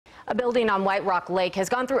A building on White Rock Lake has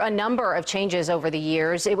gone through a number of changes over the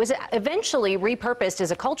years. It was eventually repurposed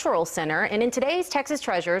as a cultural center, and in today's Texas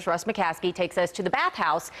Treasures, Russ McCaskey takes us to the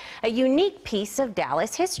Bathhouse, a unique piece of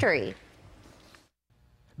Dallas history.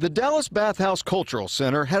 The Dallas Bathhouse Cultural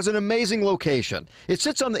Center has an amazing location. It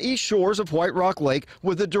sits on the east shores of White Rock Lake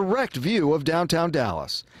with a direct view of downtown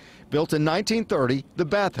Dallas. Built in 1930, the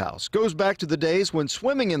Bathhouse goes back to the days when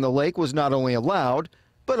swimming in the lake was not only allowed,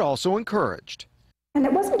 but also encouraged. And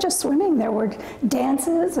it wasn't just swimming, there were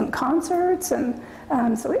dances and concerts, and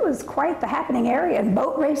so it was quite the happening area, and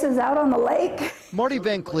boat races out on the lake. Marty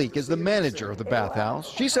Van Cleek is the manager of the Bathhouse.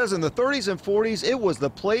 She says in the 30s and 40s, it was the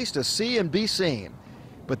place to see and be seen.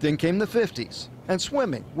 But then came the 50s, and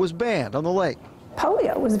swimming was banned on the lake.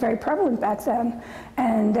 Polio was very prevalent back then,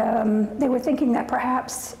 and they were thinking that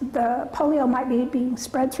perhaps the polio might be being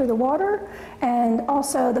spread through the water, and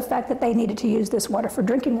also the fact that they needed to use this water for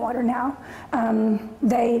drinking water now.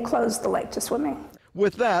 They closed the lake to swimming.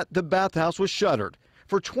 With that, the Bathhouse was shuttered.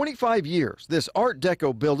 For 25 years, this Art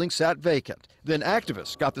Deco building sat vacant. Then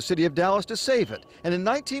activists got the city of Dallas to save it, and in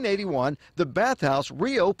 1981, the Bathhouse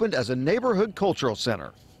reopened as a neighborhood cultural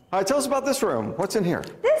center. All right, tell us about this room. What's in here?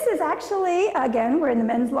 This is actually, again, we're in the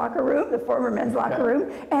men's locker room, the former men's locker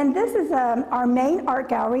room, and this is our main art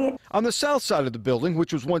gallery. On the south side of the building,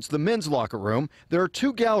 which was once the men's locker room, there are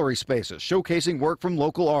two gallery spaces showcasing work from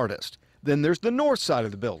local artists. Then there's the north side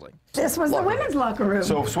of the building. This was the women's locker room.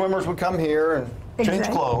 So swimmers would come here and change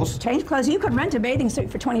clothes. Change clothes. You could rent a bathing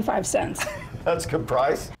suit for 25 cents. That's a good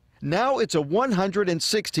price. Now it's a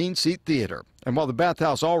 116-seat theater. And while the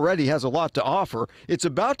Bathhouse already has a lot to offer, it's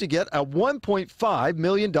about to get a $1.5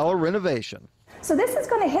 million renovation. So this is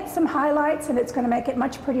going to hit some highlights, and it's going to make it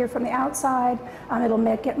much prettier from the outside. It'll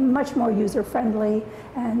make it much more user-friendly,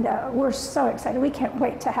 and we're so excited. We can't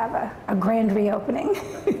wait to have a grand reopening.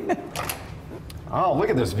 Oh,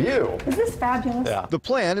 look at this view. Is this fabulous? Yeah. The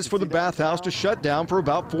plan is for the Bathhouse to shut down for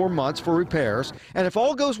about 4 months for repairs, and if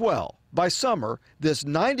all goes well, by summer, this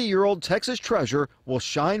 90-year-old Texas treasure will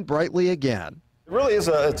shine brightly again. It really is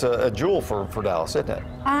a jewel for Dallas, isn't it?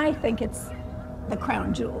 I think it's the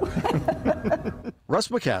crown jewel. Russ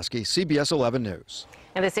McCaskey, CBS 11 News.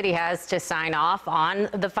 And the city has to sign off on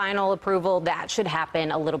the final approval. That should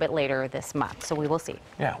happen a little bit later this month, so we will see.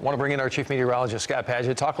 Yeah, want to bring in our chief meteorologist, Scott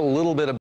Padgett, talk a little bit about